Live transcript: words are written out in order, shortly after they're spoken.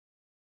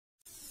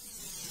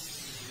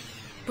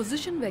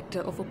Position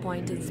vector of a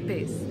point in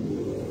space.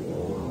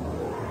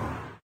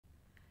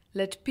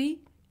 Let P,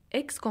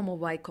 x,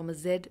 y,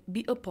 z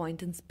be a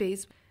point in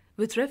space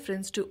with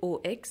reference to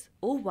OX,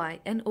 OY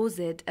and OZ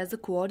as the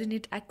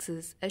coordinate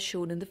axis as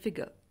shown in the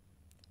figure.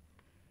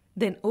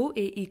 Then OA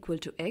equal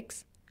to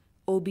x,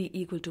 OB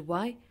equal to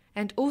y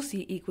and OC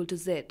equal to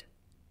z.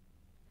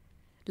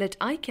 Let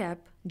I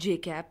cap, j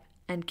cap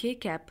and k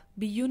cap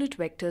be unit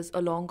vectors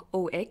along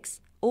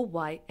OX,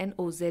 OY and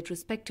OZ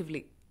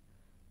respectively.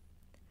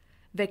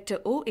 Vector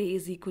OA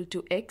is equal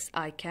to x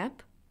I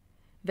cap,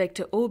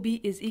 vector OB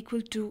is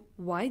equal to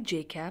y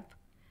j cap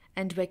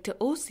and vector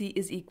OC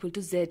is equal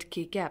to z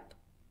k cap.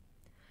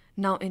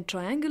 Now in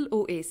triangle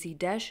OAC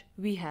dash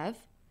we have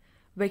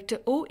vector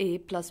OA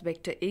plus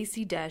vector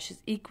AC dash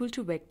is equal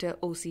to vector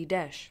OC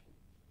dash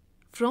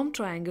from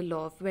triangle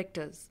law of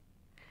vectors.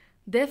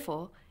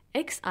 Therefore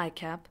x I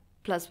cap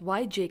plus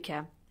y j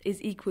cap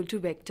is equal to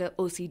vector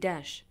OC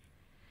dash,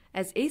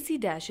 as AC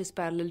dash is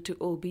parallel to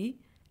OB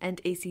and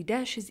AC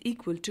dash is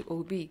equal to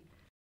OB.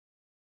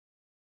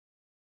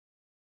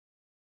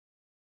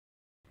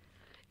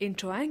 In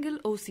triangle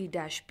OC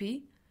dash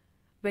P,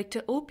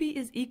 vector OP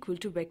is equal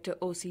to vector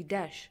OC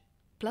dash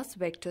plus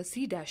vector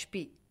C dash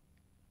P.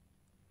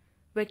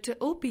 Vector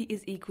OP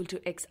is equal to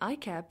xi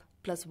cap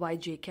plus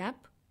yj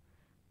cap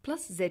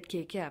plus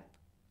zk cap,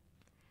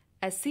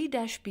 as C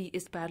dash P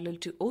is parallel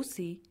to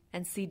OC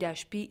and C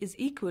dash P is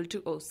equal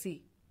to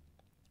OC.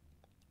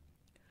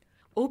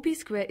 OP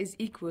square is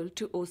equal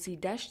to OC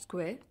dash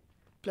square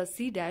plus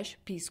C dash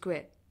P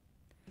square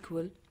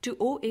equal to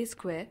OA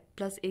square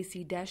plus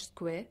AC dash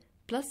square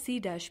plus C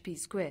dash P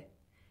square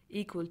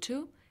equal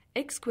to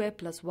x square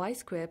plus y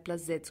square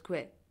plus z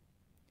square.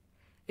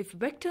 If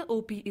vector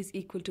OP is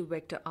equal to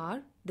vector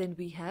R, then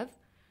we have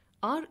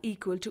R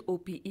equal to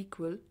OP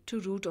equal to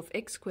root of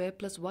x square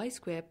plus y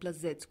square plus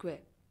z square.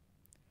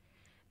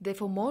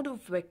 Therefore, mod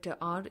of vector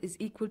R is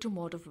equal to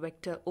mod of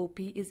vector OP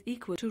is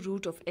equal to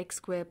root of x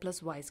square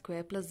plus y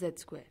square plus z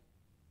square.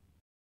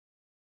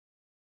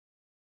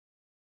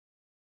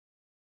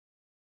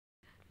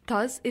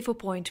 Thus, if a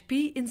point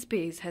P in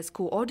space has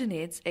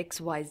coordinates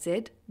x, y,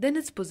 z, then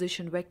its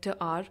position vector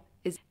R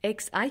is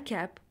xi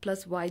cap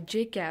plus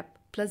yj cap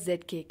plus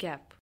zk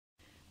cap.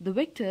 The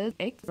vectors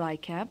xi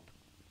cap,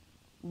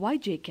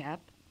 yj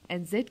cap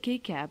and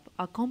zk cap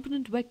are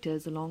component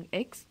vectors along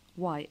x,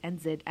 y and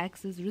z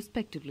axes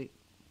respectively.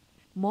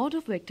 Mod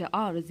of vector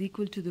R is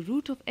equal to the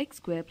root of x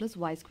square plus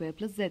y square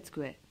plus z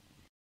square.